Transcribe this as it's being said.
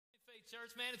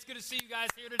Church, man, it's good to see you guys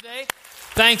here today.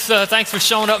 Thanks for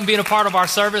showing up and being a part of our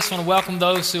service. I want to welcome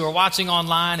those who are watching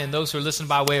online and those who are listening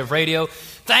by way of radio.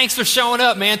 Thanks for showing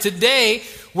up, man. Today,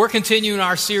 we're continuing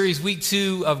our series, week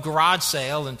 2 of Garage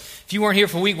Sale. And if you weren't here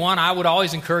for week 1, I would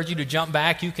always encourage you to jump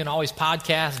back. You can always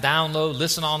podcast, download,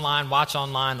 listen online, watch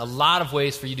online. A lot of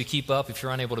ways for you to keep up if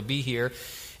you're unable to be here.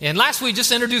 And last week,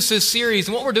 just introduced this series.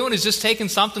 And what we're doing is just taking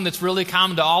something that's really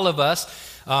common to all of us,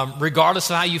 regardless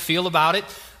of how you feel about it.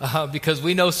 Because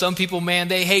we know some people, man,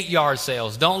 they hate yard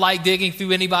sales, don't like digging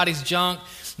through anybody's junk.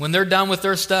 When they're done with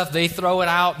their stuff, they throw it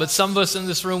out. But some of us in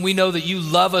this room, we know that you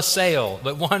love a sale.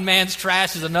 But one man's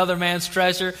trash is another man's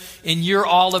treasure. And you're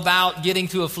all about getting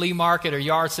to a flea market or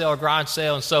yard sale or garage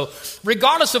sale. And so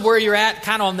regardless of where you're at,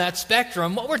 kind of on that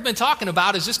spectrum, what we've been talking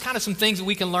about is just kind of some things that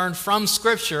we can learn from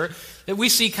Scripture that we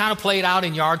see kind of played out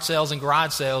in yard sales and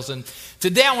garage sales. And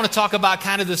today I want to talk about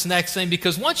kind of this next thing,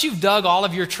 because once you've dug all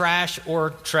of your trash or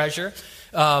treasure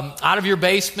out of your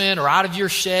basement or out of your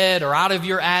shed or out of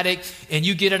your attic, and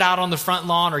you get it out on the front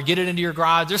lawn or get it into your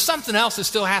garage, there's something else that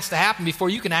still has to happen before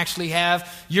you can actually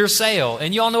have your sale.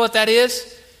 And you all know what that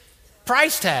is?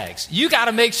 Price tags. You got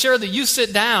to make sure that you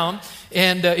sit down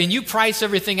and you price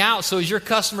everything out so as your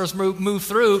customers move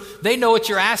through, they know what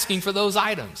you're asking for those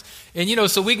items. And,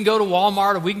 so we can go to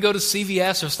Walmart or we can go to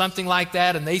CVS or something like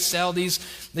that, and they sell these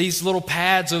little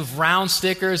pads of round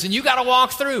stickers, and you got to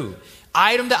walk through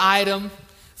item to item,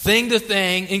 thing to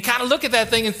thing, and kind of look at that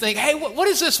thing and think, hey, what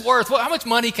is this worth? How much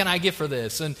money can I get for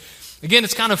this? And again,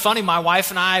 it's kind of funny. My wife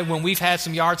and I, when we've had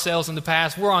some yard sales in the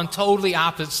past, we're on totally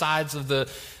opposite sides of the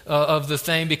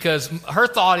thing, because her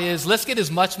thought is, let's get as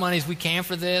much money as we can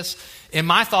for this. And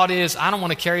my thought is, I don't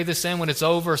want to carry this in when it's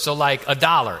over. So like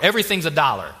 $1. Everything's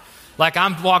 $1. Like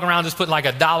I'm walking around just putting like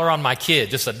 $1 on my kid,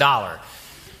 just $1.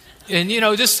 And,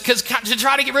 just because to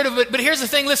try to get rid of it. But here's the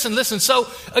thing, listen. So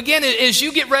again, as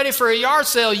you get ready for a yard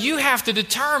sale, you have to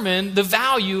determine the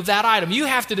value of that item. You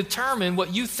have to determine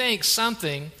what you think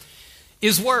something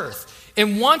is worth.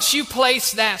 And once you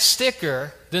place that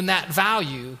sticker, then that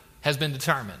value has been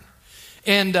determined.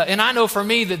 And I know for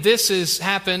me that this has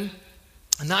happened,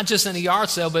 not just in a yard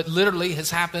sale, but literally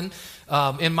has happened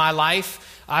in my life.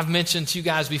 I've mentioned to you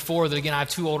guys before that, again, I have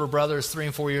 2 older brothers, 3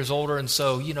 and 4 years older. And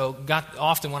so,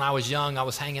 often when I was young, I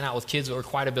was hanging out with kids that were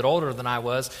quite a bit older than I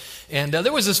was. And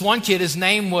there was this one kid, his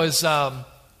name was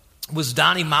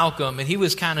Donnie Malcolm. And he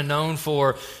was kind of known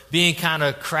for being kind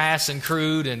of crass and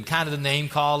crude and kind of the name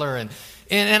caller.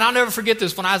 And I'll never forget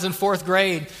this. When I was in 4th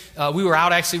grade, we were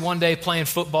out actually one day playing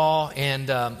football. And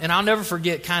I'll never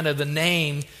forget kind of the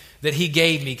name that he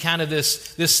gave me, kind of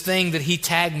this thing that he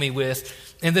tagged me with.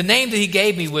 And the name that he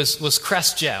gave me was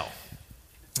Crest Gel.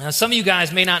 Now, some of you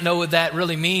guys may not know what that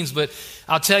really means, but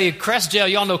I'll tell you, Crest Gel,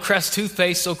 y'all know Crest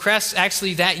toothpaste. So Crest,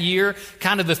 actually that year,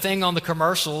 kind of the thing on the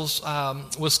commercials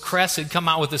was Crest had come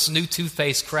out with this new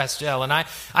toothpaste, Crest Gel. And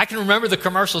I can remember the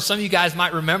commercial. Some of you guys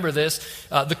might remember this.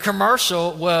 The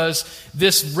commercial was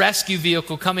this rescue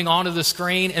vehicle coming onto the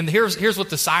screen. And here's what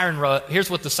the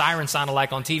siren sounded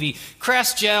like on TV.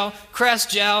 Crest Gel, Crest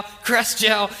Gel, Crest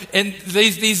Gel. And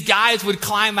these guys would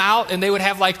climb out and they would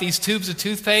have like these tubes of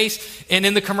toothpaste. And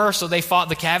in the commercial, they fought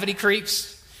the cavity creeps.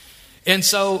 And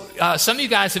so some of you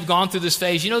guys have gone through this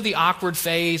phase. You know the awkward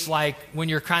phase, like when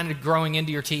you're kind of growing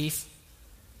into your teeth?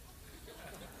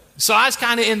 So I was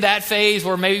kind of in that phase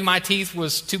where maybe my teeth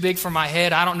was too big for my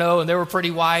head. I don't know. And they were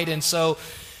pretty white. And so,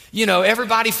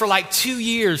 everybody for like 2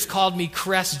 years called me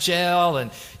Crest Gel. And,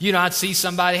 I'd see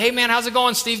somebody, hey, man, how's it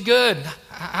going, Steve? Good.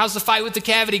 How's the fight with the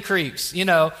cavity creeps?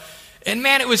 And,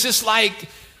 man, it was just like,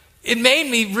 it made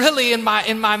me really in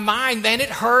my mind, man, it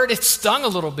hurt. It stung a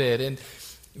little bit. And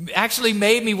actually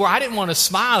made me where I didn't want to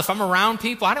smile. If I'm around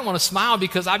people, I didn't want to smile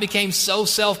because I became so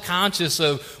self-conscious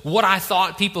of what I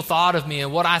thought people thought of me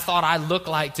and what I thought I looked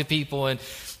like to people. And,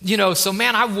 so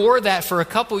man, I wore that for a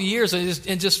couple years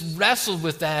and just wrestled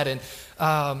with that. And,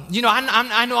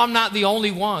 I know I'm not the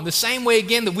only one. The same way,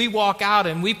 again, that we walk out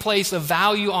and we place a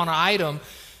value on an item,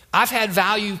 I've had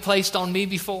value placed on me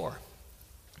before.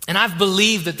 And I've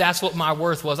believed that that's what my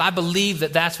worth was. I believe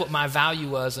that that's what my value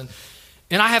was.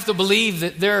 And I have to believe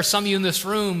that there are some of you in this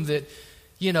room that,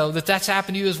 that's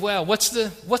happened to you as well. What's the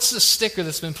sticker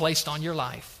that's been placed on your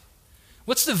life?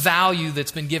 What's the value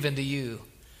that's been given to you?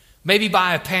 Maybe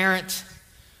by a parent,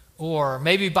 or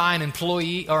maybe by an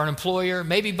employee or an employer,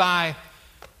 maybe by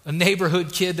a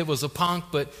neighborhood kid that was a punk,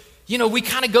 but we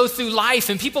kind of go through life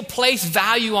and people place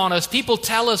value on us. People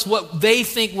tell us what they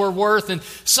think we're worth. And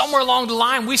somewhere along the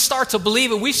line, we start to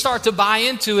believe it. We start to buy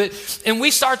into it. And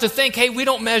we start to think, hey, we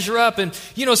don't measure up. And,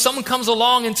 someone comes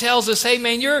along and tells us, hey,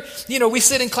 man, we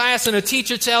sit in class and a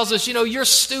teacher tells us, you're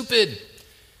stupid.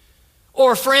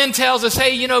 Or a friend tells us,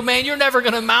 hey, man, you're never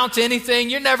going to amount to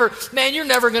anything. You're never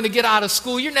going to get out of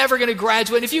school. You're never going to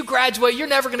graduate. And if you graduate, you're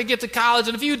never going to get to college.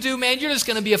 And if you do, man, you're just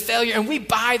going to be a failure. And we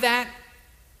buy that.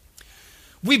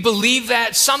 We believe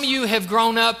that. Some of you have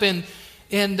grown up and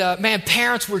man,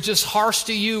 parents were just harsh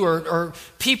to you, or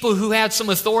people who had some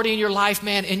authority in your life,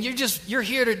 man, and you're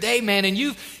here today, man, and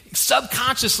you've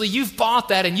bought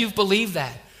that and you've believed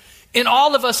that. And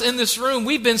all of us in this room,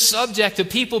 we've been subject to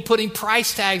people putting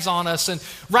price tags on us. And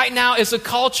right now, as a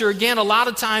culture, again, a lot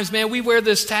of times, man, we wear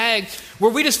this tag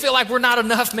where we just feel like we're not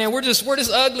enough, man. We're just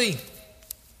ugly.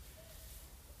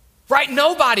 Right?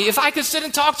 Nobody, if I could sit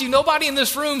and talk to you, nobody in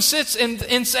this room sits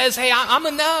and says, hey, I'm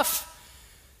enough.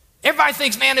 Everybody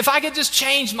thinks, man, if I could just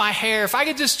change my hair, if I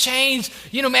could just change,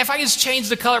 man, if I could just change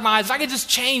the color of my eyes, if I could just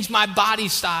change my body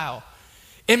style.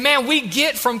 And man, we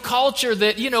get from culture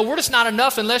that, we're just not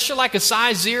enough unless you're like a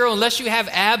size 0, unless you have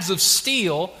abs of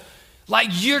steel, like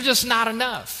you're just not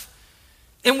enough.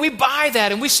 And we buy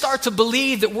that and we start to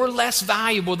believe that we're less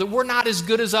valuable, that we're not as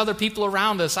good as other people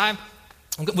around us. I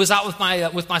was out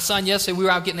with my son yesterday. We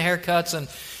were out getting haircuts, and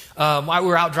while we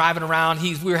were out driving around,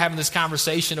 we were having this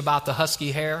conversation about the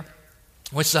husky hair.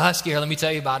 Which the husky hair, let me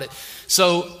tell you about it.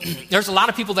 So there's a lot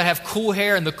of people that have cool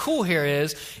hair, and the cool hair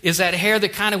is that hair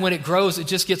that kind of, when it grows, it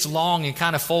just gets long and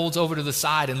kind of folds over to the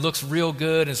side and looks real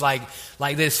good. It's like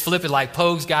this, flip it, like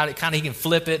Pogue's got it, kind of he can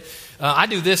flip it. I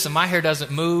do this and my hair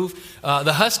doesn't move.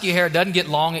 The husky hair doesn't get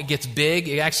long, it gets big.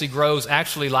 It actually grows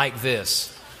like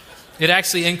this. It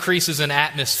actually increases in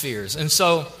atmospheres. And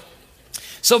so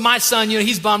my son,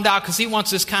 he's bummed out because he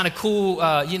wants this kind of cool,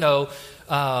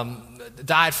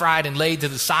 dyed, fried, and laid to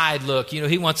the side look.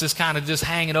 He wants this kind of just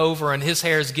hanging over, and his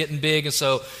hair is getting big. And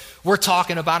so we're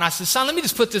talking about it. And I said, son, let me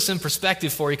just put this in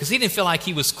perspective for you, because he didn't feel like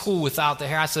he was cool without the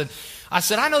hair. I said,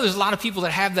 I know there's a lot of people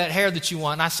that have that hair that you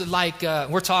want. And I said,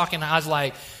 we're talking. I was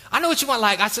like, I know what you want.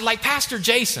 I said, like Pastor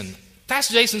Jason.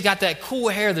 Pastor Jason's got that cool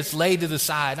hair that's laid to the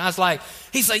side. And I was like,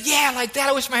 he's like, yeah, like that.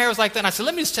 I wish my hair was like that. And I said,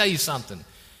 let me just tell you something.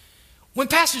 When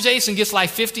Pastor Jason gets like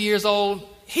 50 years old,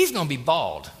 he's going to be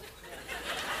bald.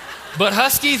 But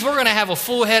huskies, we're going to have a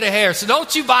full head of hair. So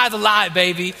don't you buy the lie,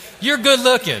 baby. You're good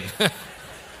looking.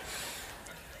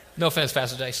 No offense,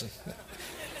 Pastor Jason.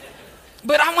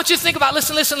 But I want you to think about,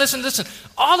 listen.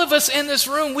 All of us in this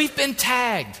room, we've been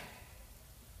tagged.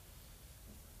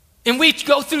 And we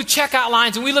go through checkout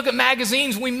lines and we look at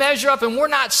magazines, and we measure up, and we're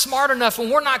not smart enough,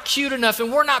 and we're not cute enough,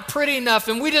 and we're not pretty enough,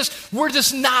 and we're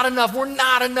just not enough. We're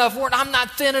not enough. I'm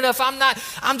not thin enough.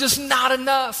 I'm just not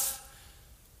enough.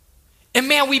 And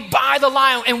man, we buy the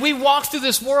lie, and we walk through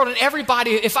this world, and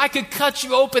everybody, if I could cut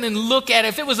you open and look at it,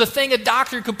 if it was a thing a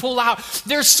doctor could pull out,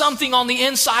 there's something on the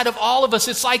inside of all of us.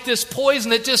 It's like this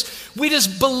poison that we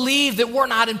just believe that we're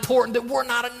not important, that we're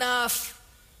not enough.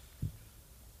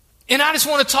 And I just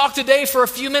want to talk today for a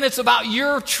few minutes about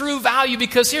your true value,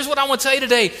 because here's what I want to tell you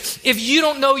today. If you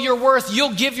don't know your worth,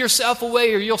 you'll give yourself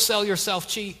away, or you'll sell yourself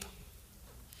cheap.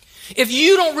 If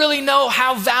you don't really know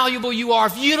how valuable you are,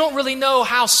 if you don't really know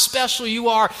how special you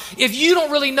are, if you don't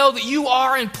really know that you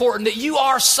are important, that you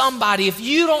are somebody, if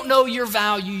you don't know your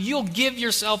value, you'll give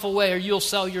yourself away, or you'll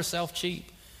sell yourself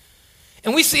cheap.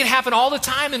 And we see it happen all the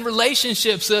time in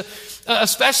relationships,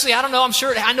 especially,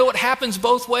 I know it happens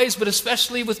both ways, but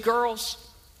especially with girls.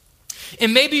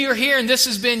 And maybe you're here and this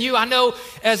has been you. I know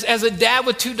as a dad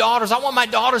with 2 daughters, I want my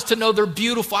daughters to know they're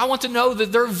beautiful. I want to know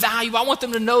that they're valuable. I want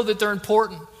them to know that they're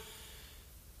important.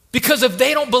 Because if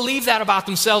they don't believe that about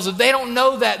themselves, if they don't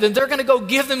know that, then they're going to go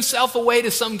give themselves away to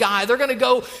some guy. They're going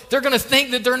to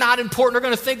think that they're not important. They're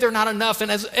going to think they're not enough. And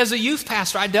as a youth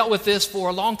pastor, I dealt with this for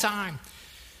a long time.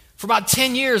 For about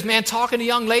 10 years, man, talking to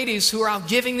young ladies who are out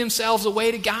giving themselves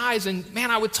away to guys. And man,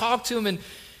 I would talk to them and,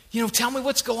 tell me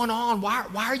what's going on. Why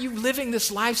are you living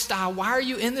this lifestyle? Why are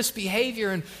you in this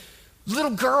behavior? And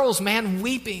little girls, man,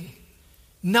 weeping,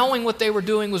 knowing what they were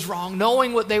doing was wrong,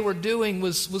 knowing what they were doing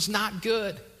was not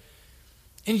good.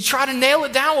 And you try to nail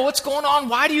it down. Well, what's going on?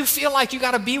 Why do you feel like you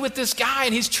got to be with this guy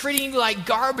and he's treating you like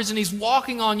garbage and he's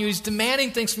walking on you, he's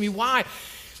demanding things from you? Why?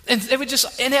 And they would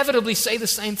just inevitably say the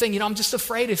same thing. I'm just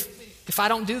afraid if I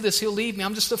don't do this, he'll leave me.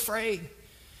 I'm just afraid.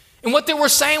 And what they were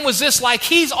saying was this, like,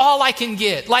 he's all I can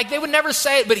get. Like, they would never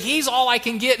say it, but he's all I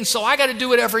can get, and so I got to do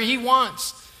whatever he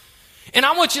wants. And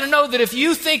I want you to know that if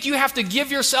you think you have to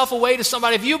give yourself away to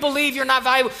somebody, if you believe you're not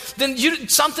valuable, then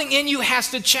something in you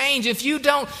has to change. If you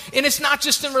don't, and it's not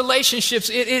just in relationships,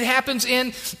 it happens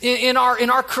in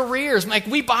our careers. Like,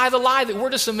 we buy the lie that we're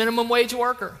just a minimum wage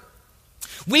worker.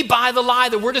 We buy the lie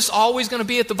that we're just always going to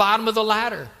be at the bottom of the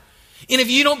ladder. And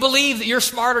if you don't believe that you're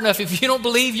smart enough, if you don't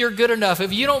believe you're good enough,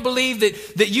 if you don't believe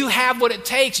that you have what it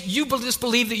takes, you just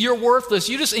believe that you're worthless.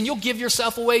 And you'll give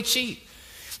yourself away cheap.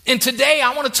 And today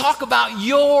I want to talk about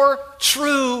your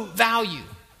true value.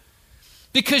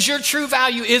 Because your true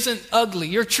value isn't ugly.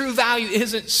 Your true value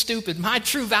isn't stupid. My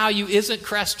true value isn't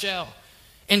Crest Gel.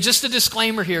 And just a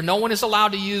disclaimer here, no one is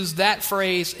allowed to use that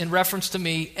phrase in reference to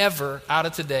me ever out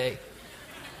of today.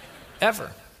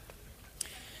 Ever.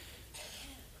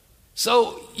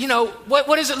 So,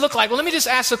 what does it look like? Well, let me just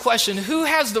ask the question. Who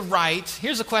has the right,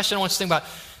 here's a question I want you to think about.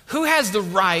 Who has the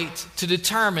right to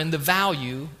determine the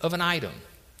value of an item?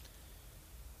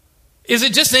 Is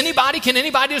it just anybody? Can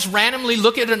anybody just randomly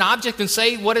look at an object and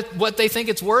say what they think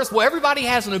it's worth? Well, everybody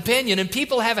has an opinion, and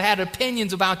people have had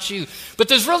opinions about you. But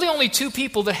there's really only two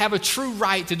people that have a true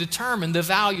right to determine the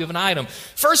value of an item.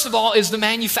 First of all is the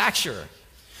manufacturer.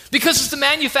 Because it's the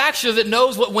manufacturer that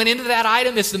knows what went into that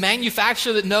item. It's the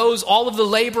manufacturer that knows all of the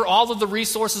labor, all of the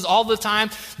resources, all the time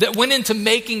that went into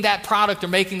making that product or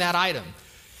making that item.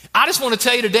 I just want to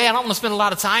tell you today, I don't want to spend a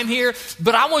lot of time here,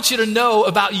 but I want you to know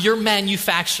about your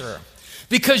manufacturer.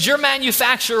 Because your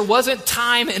manufacturer wasn't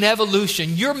time and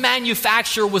evolution. Your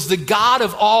manufacturer was the God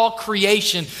of all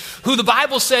creation, who the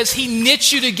Bible says he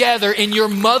knit you together in your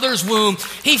mother's womb.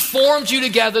 He formed you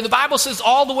together. The Bible says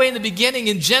all the way in the beginning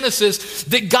in Genesis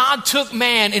that God took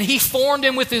man and he formed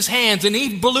him with his hands and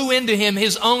he blew into him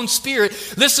his own spirit.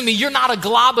 Listen to me, you're not a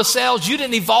glob of cells. You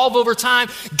didn't evolve over time.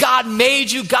 God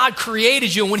made you. God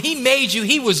created you. And when he made you,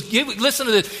 listen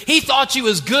to this, he thought you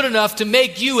was good enough to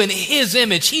make you in his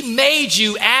image. He made you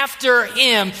after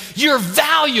him. You're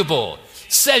valuable,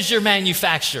 says your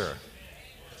manufacturer.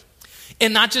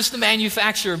 And not just the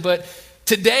manufacturer, but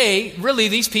today, really,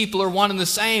 these people are one and the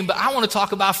same. But I want to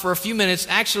talk about for a few minutes,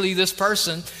 actually, this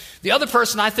person. The other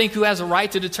person I think who has a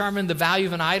right to determine the value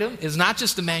of an item is not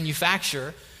just the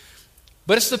manufacturer,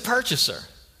 but it's the purchaser.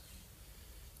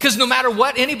 Because no matter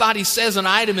what anybody says an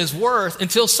item is worth,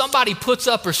 until somebody puts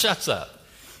up or shuts up,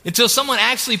 until someone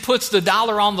actually puts the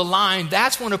dollar on the line,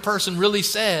 that's when a person really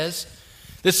says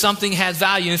that something has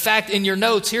value. In fact, in your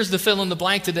notes, here's the fill in the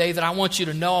blank today that I want you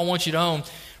to know, I want you to own.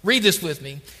 Read this with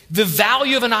me. The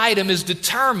value of an item is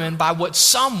determined by what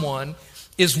someone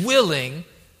is willing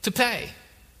to pay.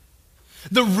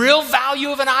 The real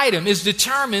value of an item is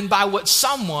determined by what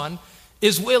someone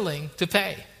is willing to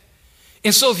pay.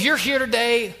 And so if you're here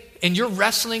today and you're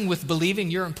wrestling with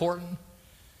believing you're important,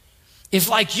 if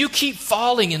like you keep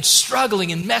falling and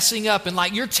struggling and messing up and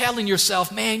like you're telling yourself,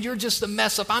 man, you're just a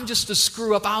mess up, I'm just a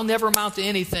screw up, I'll never amount to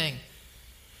anything.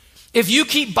 If you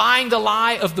keep buying the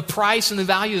lie of the price and the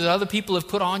value that other people have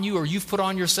put on you or you've put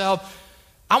on yourself,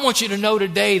 I want you to know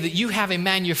today that you have a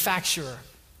manufacturer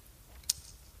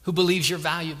who believes you're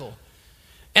valuable.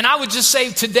 And I would just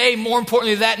say today, more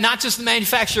importantly than that, not just the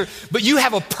manufacturer, but you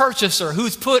have a purchaser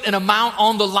who's put an amount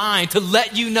on the line to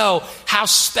let you know how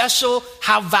special,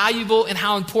 how valuable, and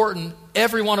how important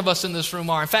every one of us in this room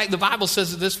are. In fact, the Bible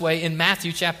says it this way in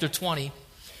Matthew chapter 20.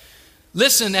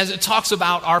 Listen as it talks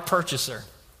about our purchaser.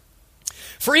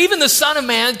 For even the Son of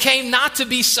Man came not to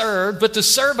be served, but to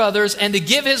serve others and to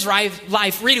give his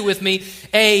life, read it with me,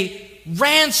 a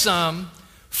ransom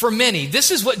for many.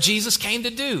 This is what Jesus came to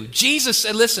do. Jesus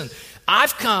said, listen,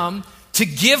 I've come to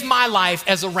give my life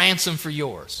as a ransom for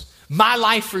yours. My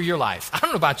life for your life. I don't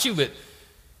know about you, but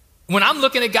when I'm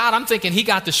looking at God, I'm thinking he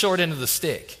got the short end of the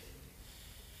stick.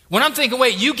 When I'm thinking,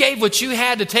 wait, you gave what you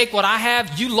had to take what I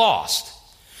have, you lost.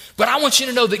 But I want you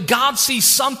to know that God sees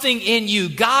something in you.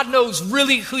 God knows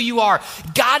really who you are.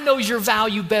 God knows your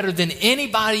value better than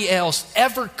anybody else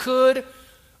ever could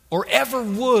or ever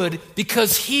would,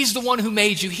 because he's the one who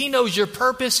made you. He knows your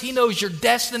purpose. He knows your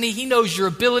destiny. He knows your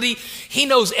ability. He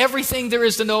knows everything there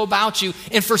is to know about you.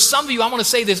 And for some of you, I want to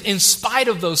say this, in spite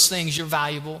of those things, you're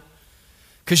valuable.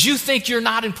 Because you think you're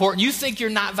not important. You think you're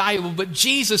not valuable, but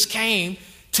Jesus came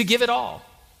to give it all.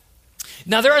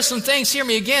 Now, there are some things, hear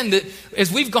me again, that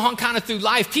as we've gone kind of through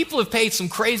life, people have paid some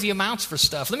crazy amounts for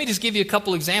stuff. Let me just give you a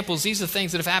couple examples. These are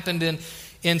things that have happened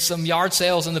in some yard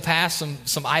sales in the past,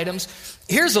 some items.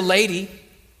 Here's a lady.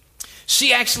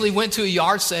 She actually went to a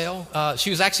yard sale.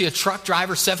 She was actually a truck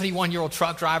driver, 71-year-old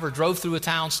truck driver, drove through a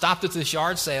town, stopped at this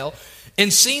yard sale,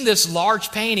 and seen this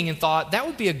large painting and thought, that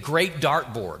would be a great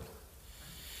dartboard.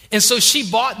 And so she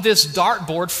bought this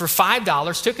dartboard for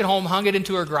 $5, took it home, hung it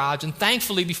into her garage, and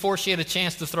thankfully, before she had a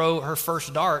chance to throw her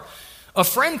first dart, a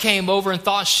friend came over and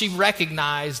thought she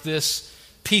recognized this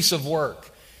piece of work.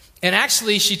 And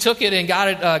actually, she took it and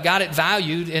got it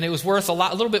valued, and it was worth a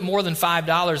little bit more than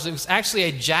 $5. It was actually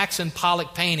a Jackson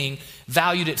Pollock painting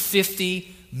valued at $50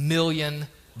 million.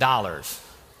 I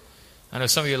know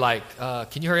some of you are like,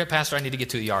 can you hurry up, Pastor? I need to get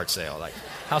to a yard sale. Like,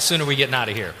 how soon are we getting out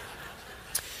of here?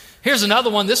 Here's another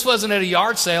one. This wasn't at a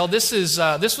yard sale. This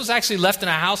was actually left in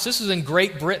a house. This is in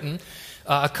Great Britain.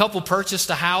 A couple purchased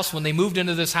a house. When they moved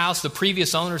into this house, the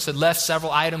previous owners had left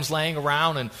several items laying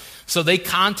around. And so they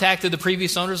contacted the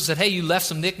previous owners and said, hey, you left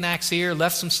some knickknacks here,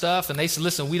 left some stuff. And they said,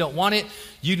 listen, we don't want it.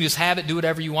 You can just have it, do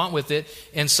whatever you want with it.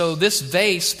 And so this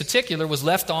vase particular was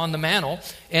left on the mantle.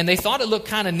 And they thought it looked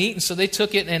kind of neat. And so they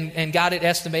took it and got it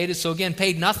estimated. So again,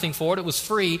 paid nothing for it. It was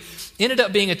free. Ended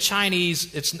up being a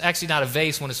Chinese, it's actually not a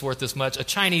vase when it's worth this much, a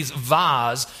Chinese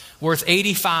vase worth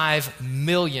 $85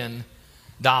 million.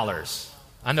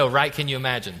 I know, right? Can you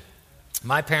imagine?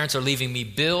 My parents are leaving me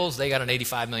bills. They got an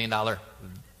 $85 million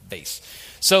vase.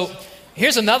 So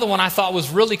here's another one I thought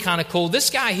was really kind of cool. This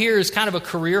guy here is kind of a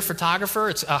career photographer.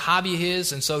 It's a hobby of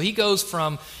his. And so he goes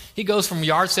from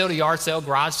yard sale to yard sale,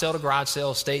 garage sale to garage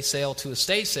sale, estate sale to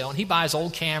estate sale. And he buys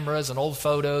old cameras and old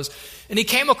photos. And he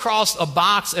came across a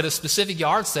box at a specific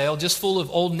yard sale just full of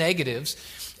old negatives.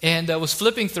 And was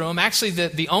flipping through them. Actually,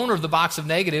 the owner of the box of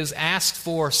negatives asked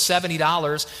for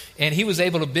 $70, and he was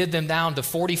able to bid them down to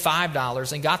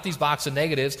 $45 and got these box of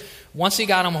negatives. Once he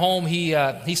got them home,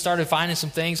 he started finding some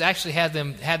things. Actually had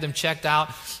them checked out.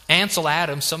 Ansel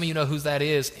Adams, some of you know who that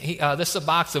is. This is a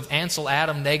box of Ansel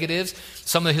Adams negatives.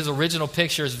 Some of his original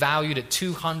pictures valued at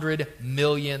 $200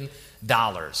 million.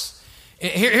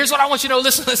 Here's what I want you to know.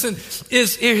 Listen.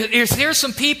 Here's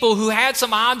some people who had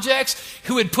some objects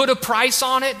who had put a price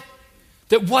on it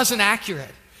that wasn't accurate.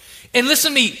 And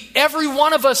listen to me, every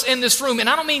one of us in this room, and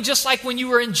I don't mean just like when you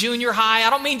were in junior high,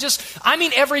 I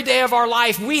mean every day of our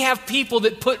life, we have people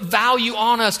that put value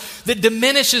on us that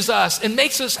diminishes us and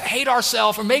makes us hate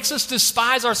ourselves or makes us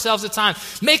despise ourselves at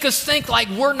times, make us think like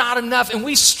we're not enough, and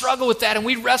we struggle with that and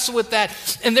we wrestle with that.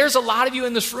 And there's a lot of you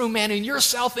in this room, man, and your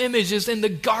self-image is in the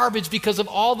garbage because of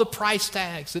all the price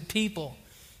tags that people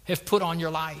have put on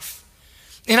your life.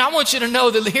 And I want you to know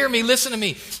that, hear me, listen to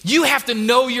me. You have to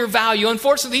know your value.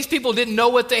 Unfortunately, these people didn't know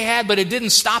what they had, but it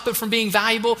didn't stop it from being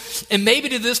valuable. And maybe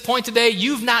to this point today,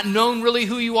 you've not known really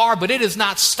who you are, but it has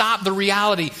not stopped the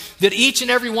reality that each and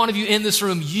every one of you in this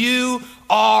room, you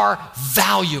are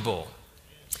valuable.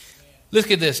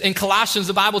 Look at this. In Colossians,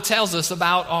 the Bible tells us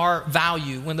about our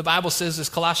value. When the Bible says this,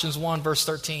 Colossians 1, verse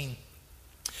 13.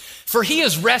 For he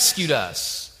has rescued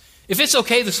us. If it's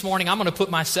okay this morning, I'm going to put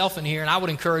myself in here, and I would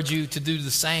encourage you to do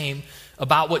the same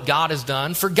about what God has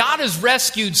done. For God has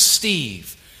rescued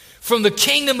Steve from the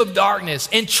kingdom of darkness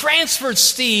and transferred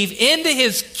Steve into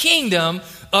his kingdom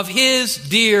of his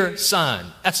dear son.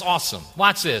 That's awesome.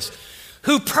 Watch this.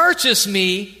 Who purchased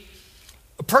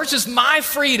my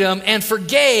freedom and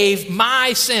forgave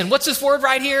my sin. What's this word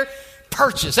right here?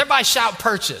 Purchase. Everybody shout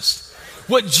purchase.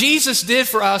 What Jesus did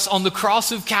for us on the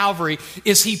cross of Calvary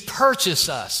is he purchased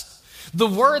us. The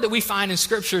word that we find in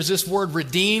Scripture is this word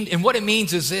redeemed. And what it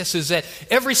means is this, is that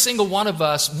every single one of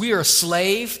us, we are a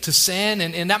slave to sin.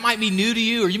 And that might be new to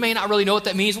you, or you may not really know what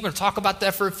that means. We're going to talk about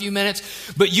that for a few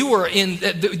minutes. But you were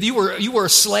a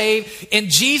slave, and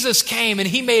Jesus came and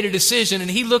he made a decision, and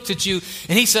he looked at you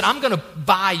and he said, I'm going to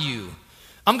buy you.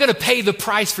 I'm going to pay the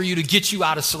price for you to get you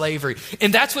out of slavery.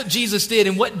 And that's what Jesus did.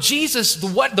 And what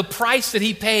the price that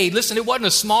he paid, listen, it wasn't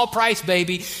a small price,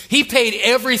 baby. He paid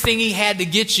everything he had to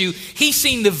get you. He's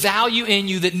seen the value in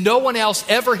you that no one else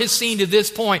ever has seen to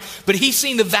this point. But he's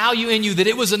seen the value in you that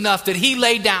it was enough that he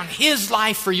laid down his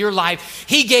life for your life.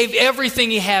 He gave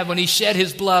everything he had when he shed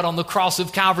his blood on the cross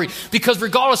of Calvary. Because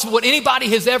regardless of what anybody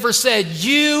has ever said,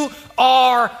 you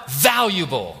are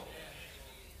valuable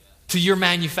to your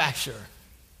manufacturer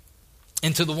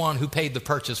and to the one who paid the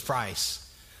purchase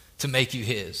price to make you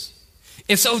his.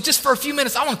 And so just for a few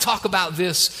minutes, I want to talk about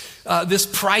this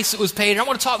price that was paid. And I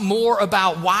want to talk more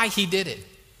about why he did it.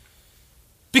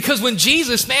 Because when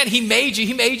Jesus, man, he made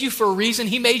you for a reason.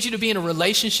 He made you to be in a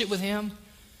relationship with him.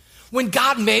 When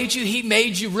God made you, he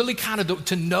made you really kind of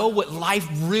to know what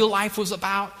real life was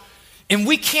about. And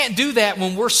we can't do that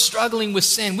when we're struggling with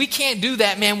sin. We can't do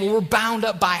that, man, when we're bound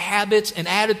up by habits and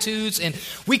attitudes. And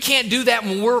we can't do that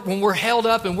when we're held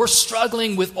up and we're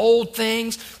struggling with old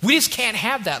things. We just can't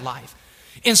have that life.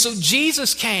 And so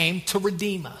Jesus came to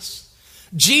redeem us.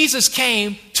 Jesus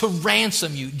came to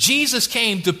ransom you. Jesus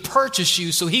came to purchase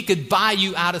you so he could buy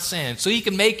you out of sin. So he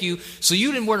could make you, so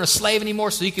you weren't a slave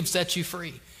anymore, so he could set you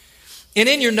free. And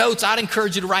in your notes, I'd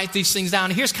encourage you to write these things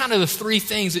down. Here's kind of the three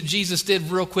things that Jesus did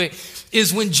real quick.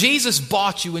 Is when Jesus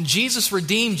bought you, when Jesus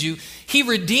redeemed you, he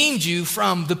redeemed you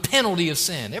from the penalty of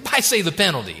sin. Everybody say the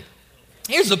penalty.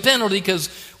 Here's the penalty, because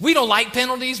we don't like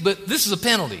penalties, but this is a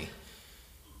penalty.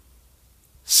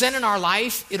 Sin in our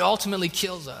life, it ultimately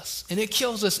kills us. And it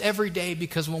kills us every day,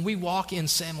 because when we walk in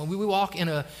sin, when we walk in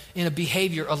a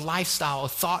behavior, a lifestyle, a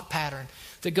thought pattern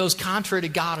that goes contrary to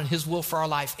God and his will for our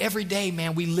life, every day,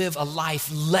 man, we live a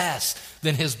life less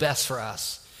than his best for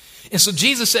us. And so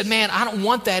Jesus said, man, I don't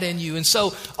want that in you. And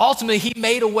so ultimately he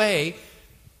made a way,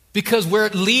 because where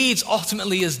it leads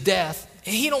ultimately is death.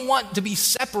 And he don't want to be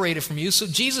separated from you. So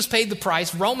Jesus paid the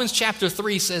price. Romans chapter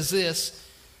 3 says this: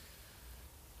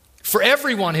 for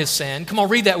everyone has sinned. Come on,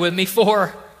 read that with me.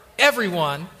 For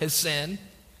everyone has sinned.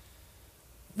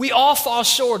 We all fall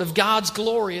short of God's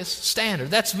glorious standard.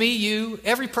 That's me, you,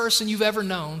 every person you've ever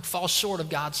known falls short of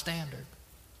God's standard.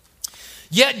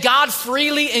 Yet God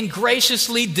freely and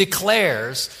graciously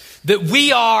declares that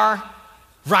we are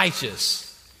righteous.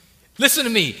 Listen to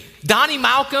me. Donnie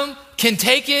Malcolm can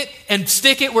take it and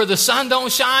stick it where the sun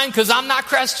don't shine, because I'm not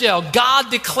Crest Gel.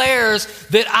 God declares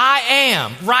that I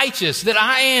am righteous, that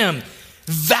I am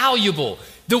valuable.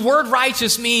 The word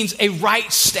righteous means a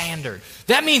right standard.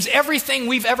 That means everything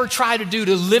we've ever tried to do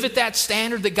to live at that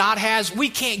standard that God has, we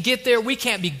can't get there. We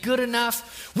can't be good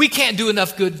enough. We can't do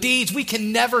enough good deeds. We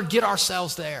can never get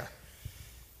ourselves there.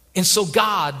 And so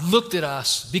God looked at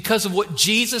us because of what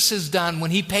Jesus has done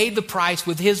when he paid the price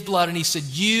with his blood, and he said,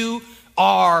 you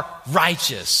are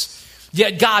righteous.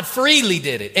 Yet God freely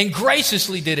did it and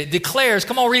graciously did it. Declares,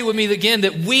 come on, read with me again,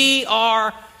 that we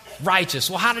are righteous.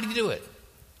 Well, how did he do it?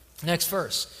 Next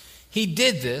verse. He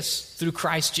did this through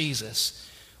Christ Jesus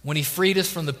when he freed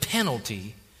us from the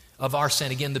penalty of our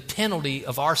sin. Again, the penalty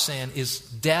of our sin is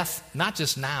death, not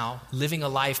just now, living a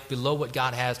life below what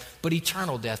God has, but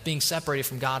eternal death, being separated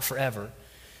from God forever.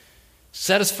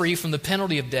 Set us free from the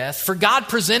penalty of death. For God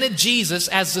presented Jesus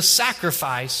as the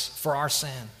sacrifice for our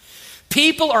sin.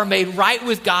 People are made right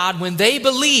with God when they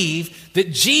believe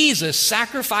that Jesus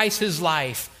sacrificed his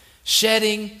life,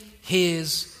 shedding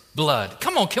his blood.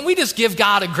 Come on, can we just give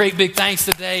God a great big thanks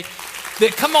today?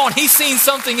 That, come on, he's seen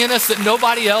something in us that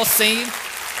nobody else seen.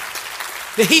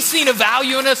 That he's seen a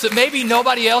value in us that maybe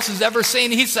nobody else has ever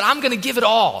seen. He said, I'm going to give it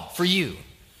all for you.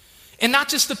 And not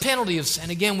just the penalty of sin,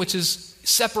 again, which is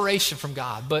separation from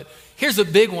God. But here's a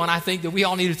big one I think that we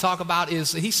all need to talk about,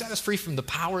 is that he set us free from the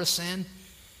power of sin.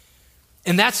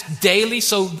 And that's daily.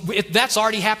 So if that's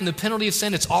already happened, the penalty of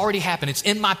sin, it's already happened. It's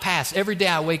in my past. Every day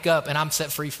I wake up and I'm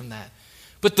set free from that.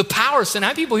 But the power of sin, how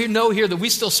many people here know here that we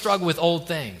still struggle with old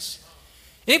things?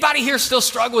 Anybody here still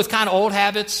struggle with kind of old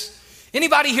habits?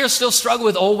 Anybody here still struggle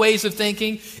with old ways of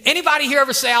thinking? Anybody here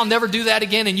ever say, I'll never do that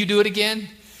again, and you do it again?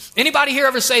 Anybody here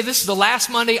ever say, this is the last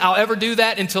Monday I'll ever do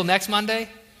that until next Monday?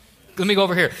 Let me go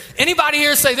over here. Anybody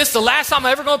here say, this is the last time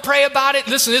I'm ever going to pray about it?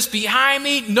 Listen, this behind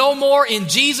me, no more in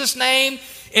Jesus' name,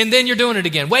 and then you're doing it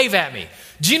again. Wave at me.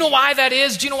 Do you know why that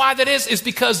is? Do you know why that is? It's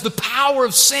because the power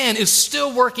of sin is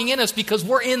still working in us, because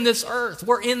we're in this earth.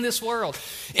 We're in this world.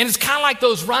 And it's kind of like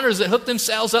those runners that hook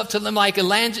themselves up to them like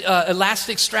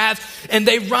elastic straps, and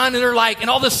they run and they're like, and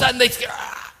all of a sudden they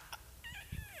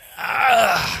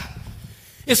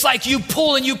it's like you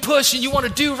pull and you push and you want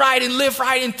to do right and live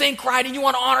right and think right and you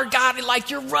want to honor God, and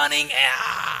like you're running,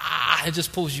 it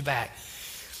just pulls you back.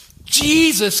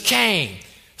 Jesus came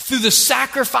through the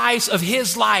sacrifice of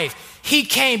his life. He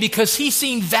came because he's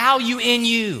seen value in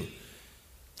you,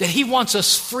 that he wants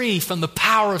us free from the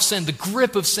power of sin, the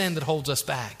grip of sin that holds us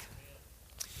back.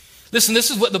 Listen, this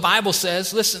is what the Bible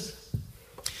says. Listen.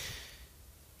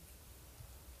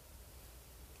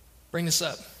 Bring this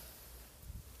up.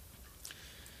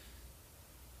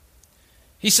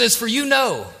 He says, for you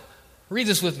know, read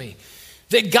this with me,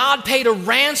 that God paid a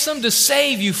ransom to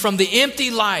save you from the empty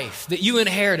life that you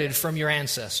inherited from your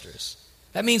ancestors.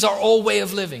 That means our old way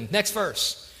of living. Next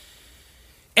verse.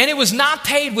 And it was not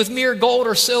paid with mere gold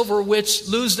or silver, which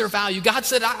lose their value. God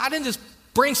said, I didn't just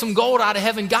bring some gold out of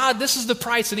heaven. God, this is the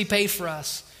price that he paid for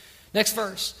us. Next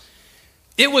verse.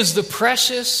 It was the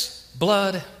precious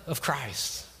blood of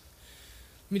Christ.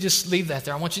 Let me just leave that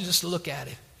there. I want you just to look at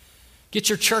it. Get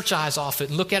your church eyes off it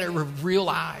and look at it with real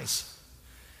eyes.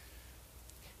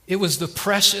 It was the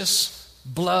precious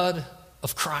blood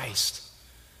of Christ,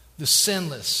 the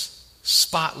sinless,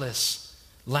 spotless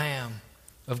Lamb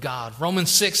of God. Romans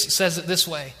 6 says it this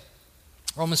way.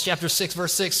 Romans chapter 6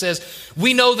 verse 6 says,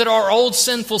 we know that our old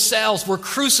sinful selves were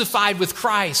crucified with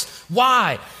Christ.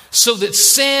 Why? So that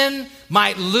sin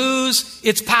might lose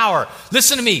its power.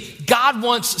 Listen to me. God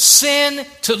wants sin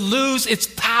to lose its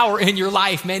power in your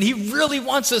life, man. He really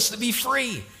wants us to be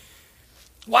free.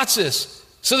 Watch this.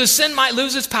 So that sin might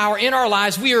lose its power in our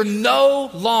lives, we are no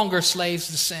longer slaves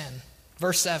to sin.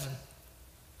 Verse 7.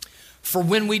 For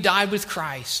when we died with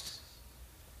Christ,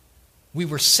 we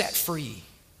were set free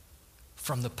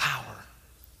from the power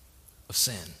of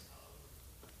sin.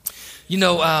 You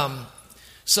know,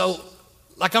 so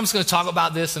like I'm just going to talk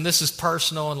about this, and this is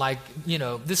personal, and like, you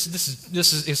know, this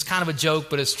is it's kind of a joke,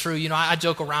 but it's true. You know, I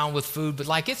joke around with food, but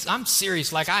like I'm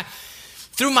serious. Like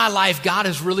Through my life, God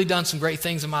has really done some great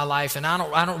things in my life, and I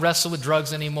don't wrestle with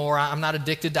drugs anymore. I'm not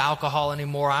addicted to alcohol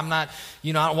anymore. I'm not,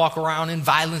 I don't walk around in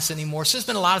violence anymore. So there's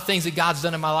been a lot of things that God's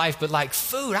done in my life, but like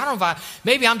food,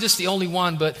 maybe I'm just the only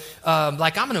one, but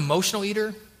like I'm an emotional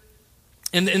eater.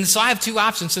 And so I have two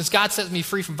options. Since God set me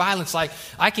free from violence, like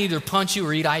I can either punch you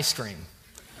or eat ice cream.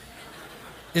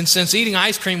 And since eating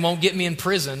ice cream won't get me in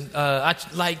prison,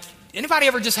 anybody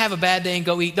ever just have a bad day and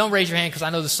go eat? Don't raise your hand because I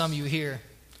know there's some of you here.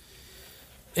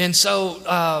 And so,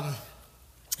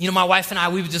 my wife and I,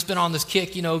 we've just been on this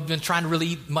kick, been trying to really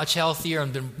eat much healthier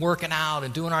and been working out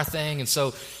and doing our thing. And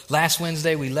so last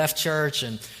Wednesday we left church,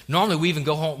 and normally we even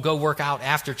go work out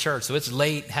after church. So it's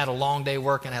late, had a long day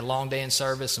working, had a long day in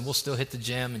service, and we'll still hit the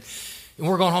gym. And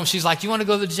we're going home. She's like, "You want to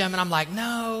go to the gym?" And I'm like,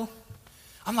 "No."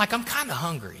 I'm like, "I'm kind of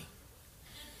hungry."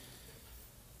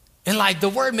 And like the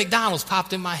word McDonald's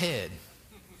popped in my head.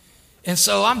 And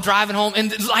so I'm driving home,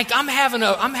 and like I'm having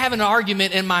an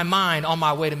argument in my mind on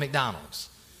my way to McDonald's.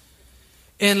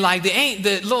 And like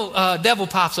the little devil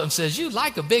pops up and says, "You'd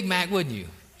like a Big Mac, wouldn't you?"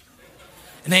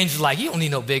 And the angel's like, "You don't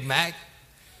need no Big Mac."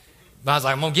 But I was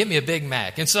like, "I'm gonna get me a Big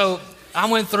Mac." And so I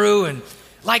went through, and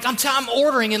like I'm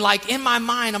ordering, and like in my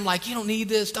mind I'm like, "You don't need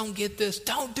this, don't get this,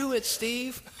 don't do it,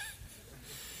 Steve."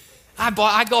 I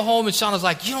go home, and Shauna's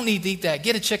like, "You don't need to eat that,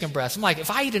 get a chicken breast." I'm like, "If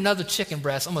I eat another chicken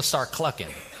breast, I'm gonna start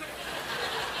clucking."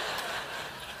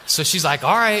 So she's like,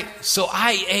 "All right." So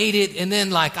I ate it, and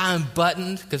then like I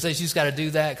unbuttoned, because you just got to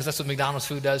do that, because that's what McDonald's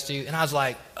food does to you. And I was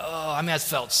like, I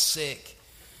felt sick.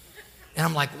 And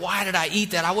I'm like, why did I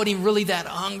eat that? I wasn't even really that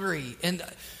hungry. And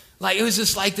like it was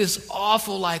just like this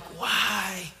awful, like,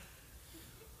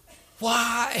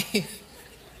 why?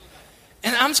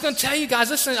 And I'm just going to tell you guys,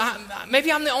 listen,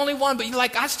 maybe I'm the only one, but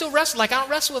like I still wrestle. Like I don't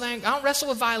wrestle with anger, I don't wrestle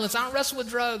with violence, I don't wrestle with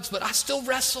drugs, but I still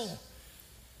wrestle.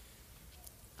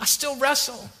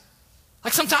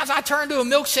 Like sometimes I turn to a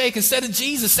milkshake instead of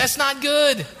Jesus. That's not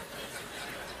good.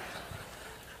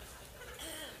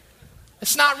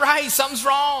 It's not right. Something's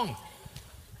wrong.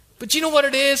 But you know what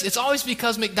it is? It's always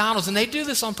because McDonald's, and they do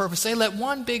this on purpose, they let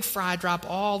one big fry drop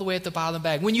all the way at the bottom of the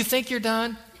bag. When you think you're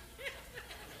done,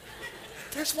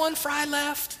 there's one fry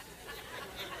left.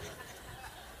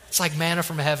 It's like manna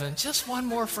from heaven. Just one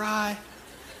more fry.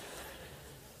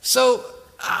 So,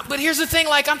 but here's the thing,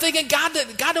 like I'm thinking, God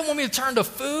don't want me to turn to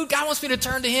food. God wants me to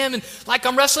turn to Him, and like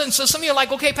I'm wrestling. So some of you are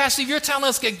like, "Okay, Pastor Steve, you're telling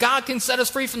us that God can set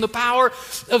us free from the power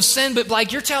of sin, but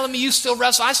like you're telling me you still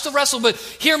wrestle." I still wrestle, but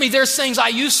hear me, there's things I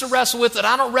used to wrestle with that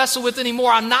I don't wrestle with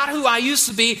anymore. I'm not who I used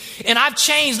to be, and I've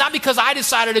changed, not because I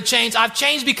decided to change. I've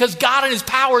changed because God and His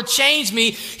power changed me.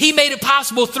 He made it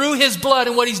possible through His blood,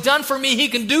 and what He's done for me, He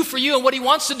can do for you, and what He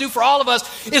wants to do for all of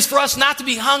us is for us not to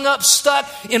be hung up, stuck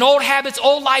in old habits,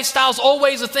 old lifestyles, old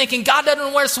ways of thinking. God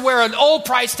doesn't want us to wear an old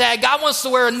price tag. God wants to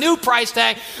wear a new price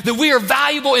tag, that we are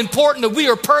valuable, important, that we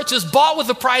are purchased, bought with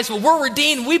a price, but we're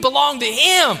redeemed. We belong to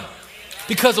Him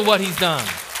because of what He's done.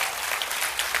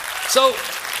 So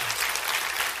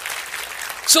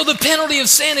the penalty of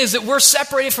sin is that we're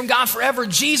separated from God forever.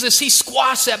 Jesus, He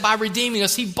squashed that by redeeming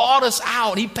us. He bought us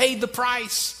out. He paid the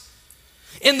price.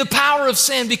 In the power of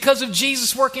sin, because of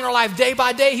Jesus working in our life day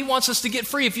by day, He wants us to get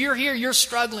free. If you're here, you're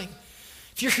struggling.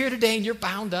 If you're here today and you're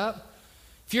bound up,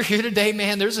 if you're here today,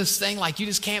 man, there's this thing like you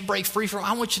just can't break free from.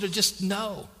 I want you to just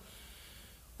know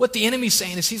what the enemy's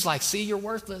saying is he's like, "See, you're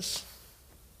worthless.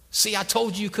 See, I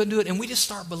told you couldn't do it." And we just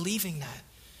start believing that.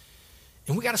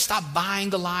 And we got to stop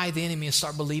buying the lie of the enemy and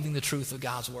start believing the truth of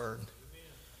God's word.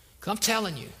 Because I'm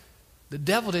telling you, the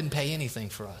devil didn't pay anything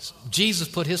for us. Jesus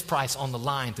put His price on the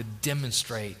line to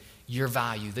demonstrate your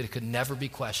value, that it could never be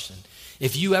questioned.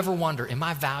 If you ever wonder, am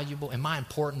I valuable? Am I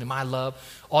important? Am I loved?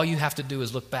 All you have to do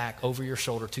is look back over your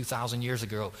shoulder 2,000 years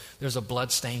ago. There's a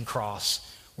bloodstained cross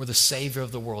where the Savior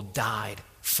of the world died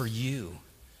for you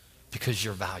because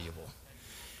you're valuable.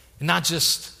 And not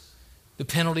just the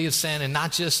penalty of sin and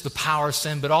not just the power of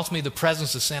sin, but ultimately the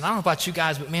presence of sin. I don't know about you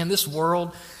guys, but man, this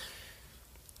world,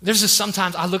 there's just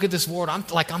sometimes I look at this world, I'm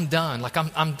done. Like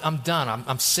I'm done.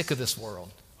 I'm sick of this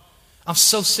world. I'm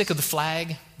so sick of the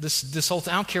flag, this whole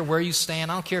thing. I don't care where you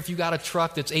stand. I don't care if you got a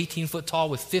truck that's 18 foot tall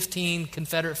with 15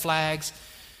 Confederate flags.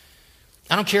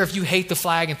 I don't care if you hate the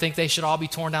flag and think they should all be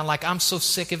torn down. Like, I'm so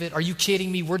sick of it. Are you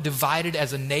kidding me? We're divided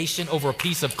as a nation over a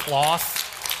piece of cloth.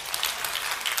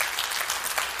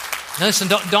 Now listen,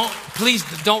 please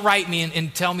don't write me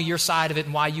and tell me your side of it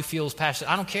and why you feel as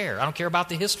passionate. I don't care. I don't care about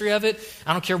the history of it.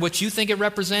 I don't care what you think it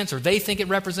represents or they think it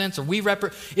represents or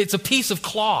it's a piece of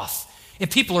cloth. And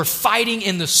people are fighting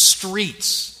in the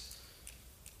streets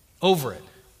over it.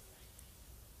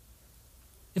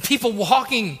 And people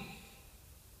walking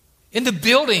into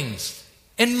buildings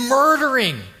and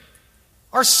murdering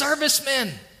Our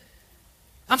servicemen.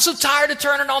 I'm so tired of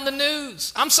turning on the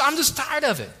news. I'm just tired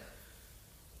of it.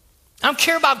 I don't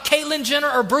care about Caitlyn Jenner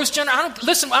or Bruce Jenner. I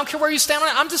don't care where you stand on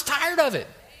it. I'm just tired of it.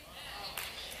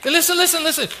 But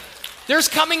listen. There's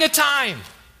coming a time.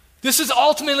 This is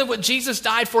ultimately what Jesus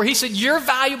died for. He said, you're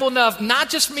valuable enough, not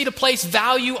just for me to place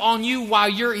value on you while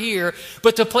you're here,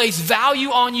 but to place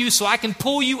value on you so I can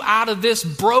pull you out of this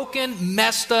broken,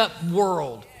 messed up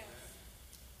world.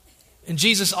 And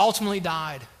Jesus ultimately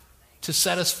died to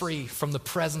set us free from the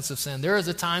presence of sin. There is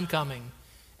a time coming.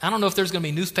 I don't know if there's going to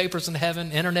be newspapers in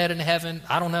heaven, internet in heaven.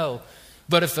 I don't know.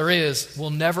 But if there is,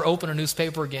 we'll never open a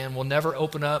newspaper again. We'll never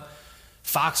open up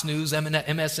Fox News,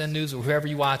 MSN News, or whoever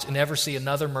you watch, and never see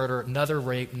another murder, another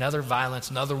rape, another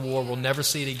violence, another war. We'll never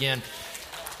see it again.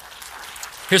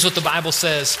 Here's what the Bible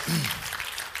says.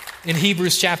 In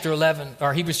Hebrews chapter 11,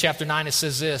 or Hebrews chapter 9, it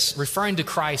says this, referring to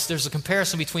Christ, there's a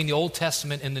comparison between the Old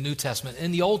Testament and the New Testament.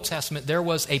 In the Old Testament, there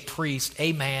was a priest,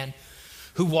 a man,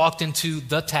 who walked into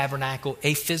the tabernacle,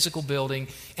 a physical building,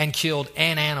 and killed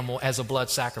an animal as a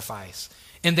blood sacrifice.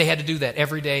 And they had to do that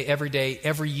every day.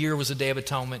 Every year was a Day of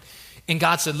Atonement. And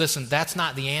God said, listen, that's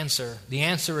not the answer. The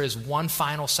answer is one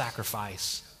final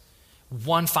sacrifice.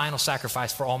 One final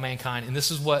sacrifice for all mankind. And this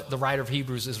is what the writer of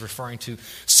Hebrews is referring to.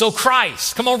 So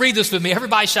Christ, come on, read this with me.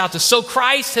 Everybody shout this. So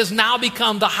Christ has now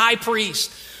become the high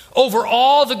priest over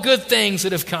all the good things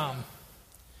that have come.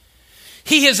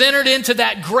 He has entered into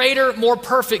that greater, more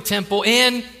perfect temple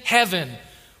in heaven,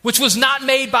 which was not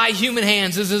made by human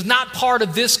hands. This is not part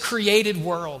of this created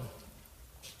world.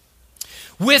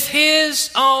 With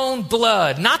his own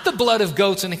blood, not the blood of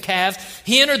goats and calves,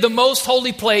 he entered the most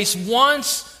holy place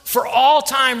once for all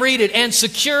time, read it, and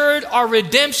secured our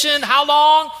redemption. How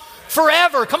long?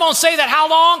 Forever. Come on, say that. How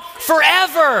long?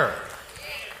 Forever.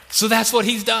 So that's what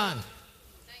he's done.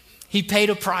 He paid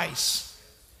a price.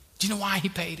 Do you know why he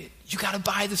paid it? You got to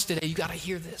buy this today. You got to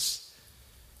hear this.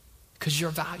 Because you're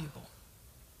valuable.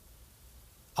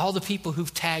 All the people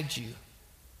who've tagged you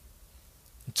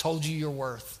and told you your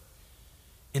worth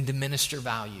and diminished your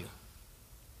value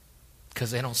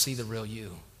because they don't see the real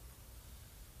you.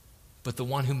 But the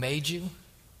one who made you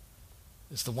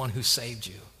is the one who saved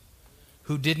you,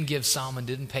 who didn't give some and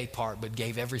didn't pay part, but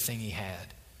gave everything he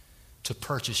had to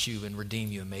purchase you and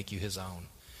redeem you and make you his own.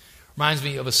 Reminds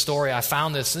me of a story. I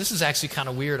found this. This is actually kind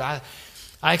of weird. I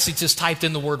actually just typed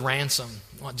in the word ransom,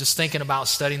 just thinking about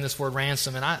studying this word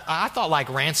ransom. And I thought like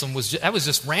ransom was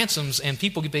just ransoms and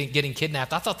people getting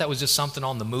kidnapped. I thought that was just something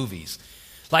on the movies.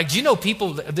 Like, do you know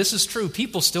people, this is true,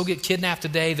 people still get kidnapped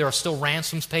today. There are still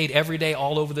ransoms paid every day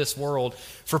all over this world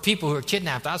for people who are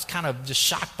kidnapped. I was kind of just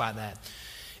shocked by that.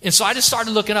 And so I just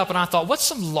started looking up and I thought, what's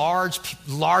some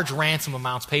large ransom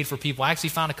amounts paid for people? I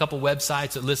actually found a couple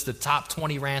websites that listed top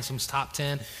 20 ransoms, top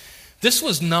 10. This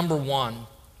was number one.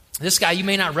 This guy, you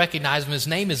may not recognize him. His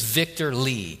name is Victor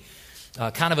Lee,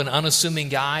 kind of an unassuming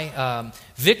guy.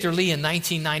 Victor Lee in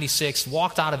 1996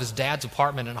 walked out of his dad's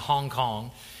apartment in Hong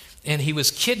Kong. And he was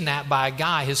kidnapped by a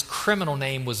guy. His criminal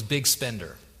name was Big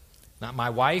Spender. Not my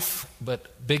wife, but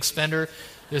Big Spender,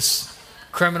 this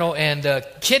criminal. And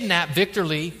kidnapped Victor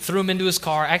Lee, threw him into his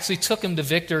car, actually took him to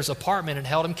Victor's apartment and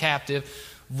held him captive,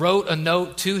 wrote a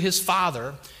note to his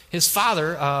father. His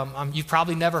father, you've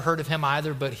probably never heard of him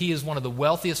either, but he is one of the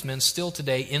wealthiest men still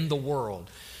today in the world.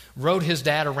 Wrote his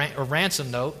dad a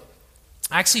ransom note.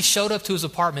 Actually showed up to his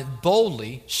apartment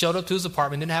boldly,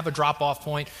 didn't have a drop-off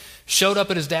point, showed up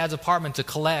at his dad's apartment to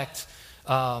collect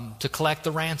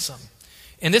the ransom.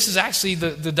 And this is actually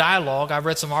the dialogue. I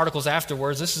read some articles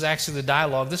afterwards. This is actually the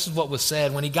dialogue. This is what was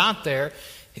said. When he got there,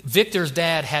 Victor's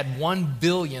dad had $1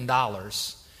 billion.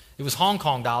 It was Hong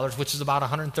Kong dollars, which is about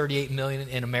 $138 million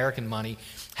in American money.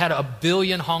 Had $1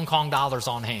 billion Hong Kong dollars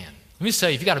on hand. Let me just tell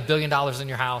you, if you got $1 billion in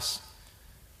your house,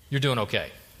 you're doing okay.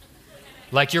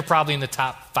 Like you're probably in the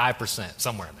top 5%,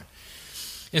 somewhere in there.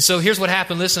 And so here's what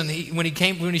happened. Listen, when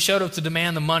he showed up to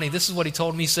demand the money, this is what he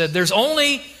told me. He said, there's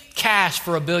only cash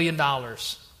for $1 billion.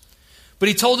 But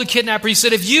he told the kidnapper, he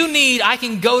said, if you need, I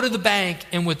can go to the bank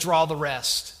and withdraw the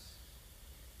rest.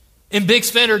 And Big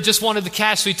Spender just wanted the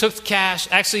cash, so he took the cash,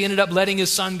 actually ended up letting his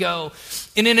son go.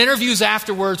 And in interviews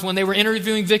afterwards, when they were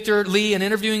interviewing Victor Lee and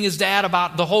interviewing his dad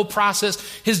about the whole process,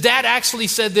 his dad actually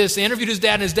said this. They interviewed his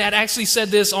dad, and his dad actually said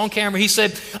this on camera. He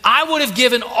said, I would have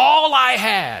given all I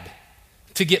had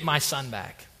to get my son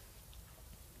back.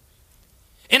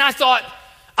 And I thought,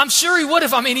 I'm sure he would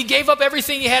have. I mean, he gave up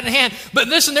everything he had in hand. But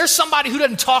listen, there's somebody who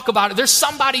doesn't talk about it. There's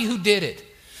somebody who did it,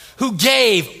 who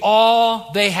gave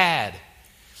all they had.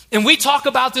 And we talk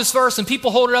about this verse and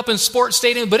people hold it up in sports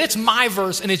stadiums, but it's my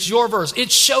verse and it's your verse. It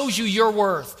shows you your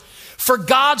worth. For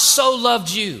God so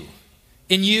loved you,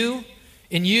 and you,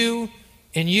 and you,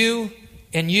 and you,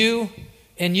 and you,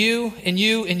 and you, and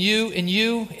you, and you, and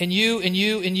you, and you, and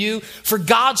you, and you. For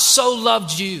God so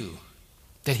loved you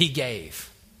that he gave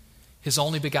his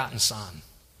only begotten Son,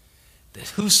 that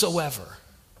whosoever,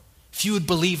 if you would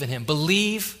believe in him,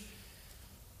 believe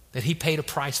that he paid a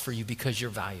price for you because you're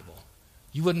valuable.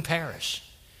 You wouldn't perish.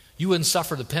 You wouldn't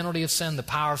suffer the penalty of sin, the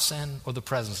power of sin, or the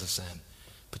presence of sin,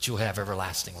 but you'll have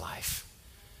everlasting life.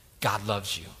 God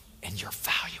loves you, and you're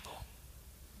valuable.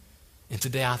 And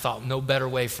today I thought no better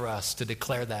way for us to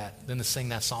declare that than to sing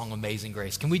that song, Amazing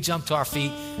Grace. Can we jump to our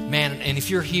feet? Man, and if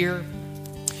you're here,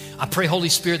 I pray, Holy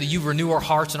Spirit, that you renew our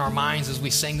hearts and our minds as we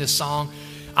sing this song.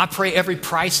 I pray every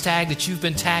price tag that you've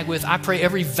been tagged with, I pray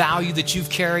every value that you've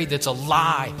carried that's a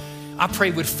lie, I pray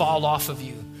would fall off of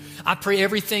you. I pray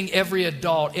everything, every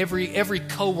adult, every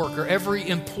coworker, every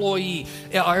employee,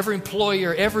 every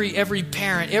employer, every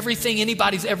parent, everything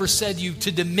anybody's ever said to you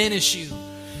to diminish you.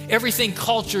 Everything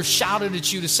culture shouted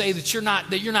at you to say that you're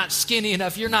not skinny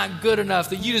enough, you're not good enough,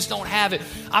 that you just don't have it.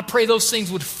 I pray those things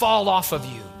would fall off of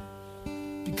you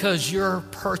because your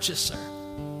purchaser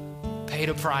paid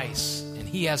a price and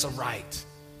he has a right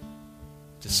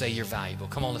to say you're valuable.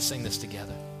 Come on, let's sing this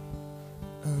together.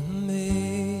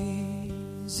 Amazing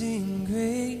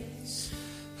grace,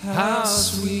 how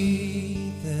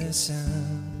sweet the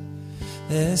sound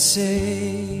that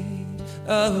saved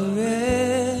a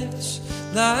wretch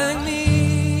like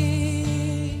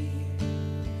me.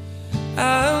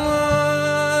 I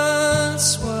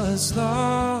once was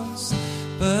lost,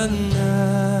 but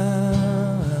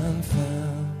now I'm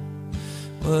found.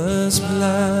 Was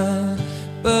blind,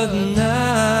 but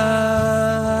now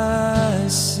I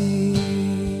see.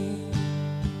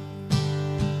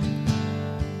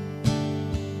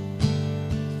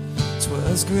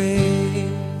 'Twas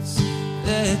grace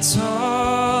that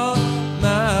taught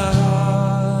my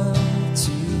heart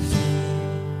to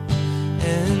fear,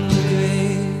 and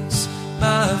grace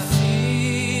my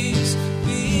fears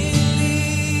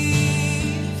relieved.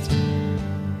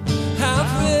 How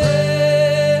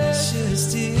precious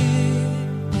did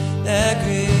that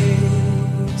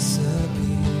grace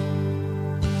appear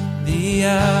the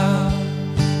hour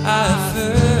I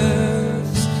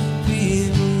first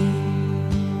believed.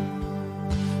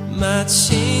 My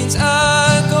chains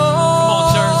are gone. Come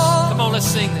on, church. Come on, let's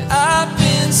sing this. I've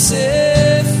been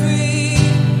set free.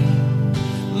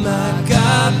 My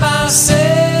God, my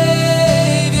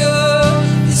Savior,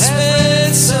 has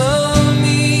ransomed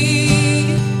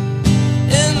me.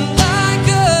 And like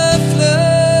a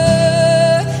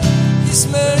flood, His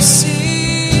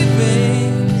mercy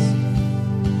reigns.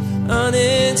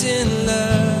 Unending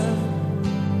love,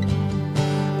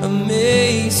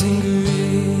 amazing grace.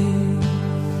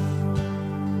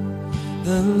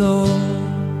 The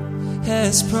Lord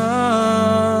has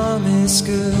promised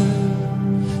good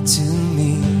to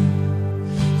me.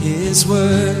 His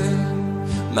word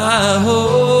my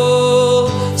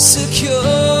hope secures.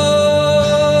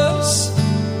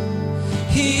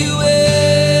 He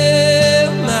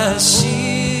will my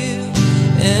shield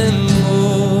and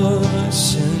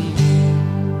portion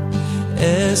be,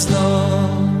 as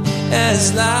long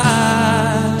as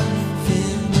life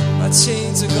in my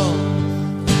chains are gone.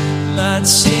 My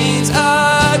chains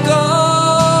are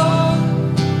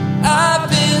gone. I've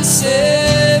been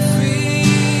set free.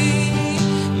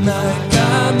 My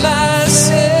God, my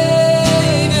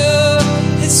Savior,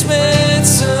 has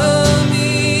ransomed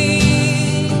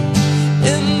me.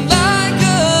 And like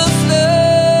a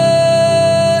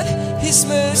flood, His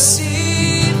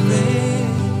mercy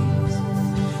reigns.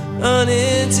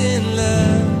 Unending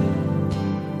love,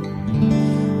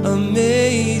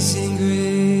 amazing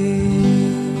grace.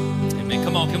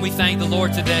 Come on, can we thank the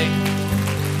Lord today?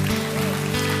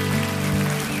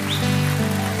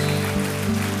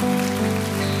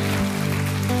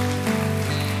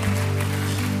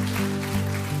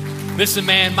 Listen,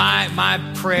 man, my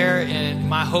prayer and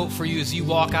my hope for you as you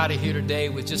walk out of here today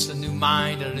with just a new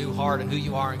mind and a new heart and who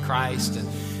you are in Christ. And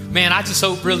man, I just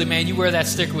hope really, man, you wear that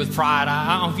sticker with pride.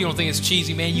 I don't know if you don't think it's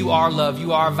cheesy, man. You are loved.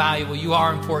 You are valuable. You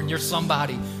are important. You're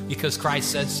somebody because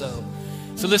Christ said so.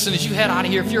 So listen, as you head out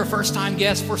of here, if you're a first-time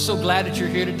guest, we're so glad that you're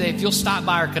here today. If you'll stop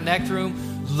by our Connect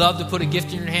room, love to put a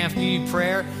gift in your hand if you need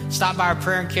prayer. Stop by our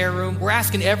prayer and care room. We're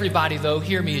asking everybody, though,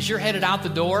 hear me, as you're headed out the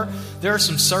door, there are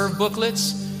some serve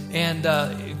booklets. And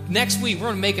next week, we're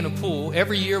going to be making a pool.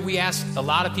 Every year, we ask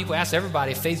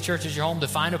everybody, if Faith Church is your home, to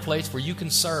find a place where you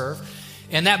can serve.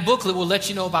 And that booklet will let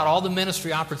you know about all the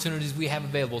ministry opportunities we have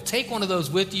available. Take one of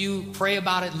those with you, pray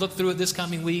about it, look through it this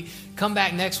coming week. Come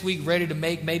back next week ready to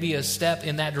make maybe a step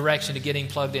in that direction to getting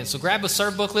plugged in. So grab a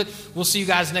serve booklet. We'll see you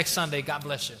guys next Sunday. God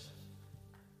bless you.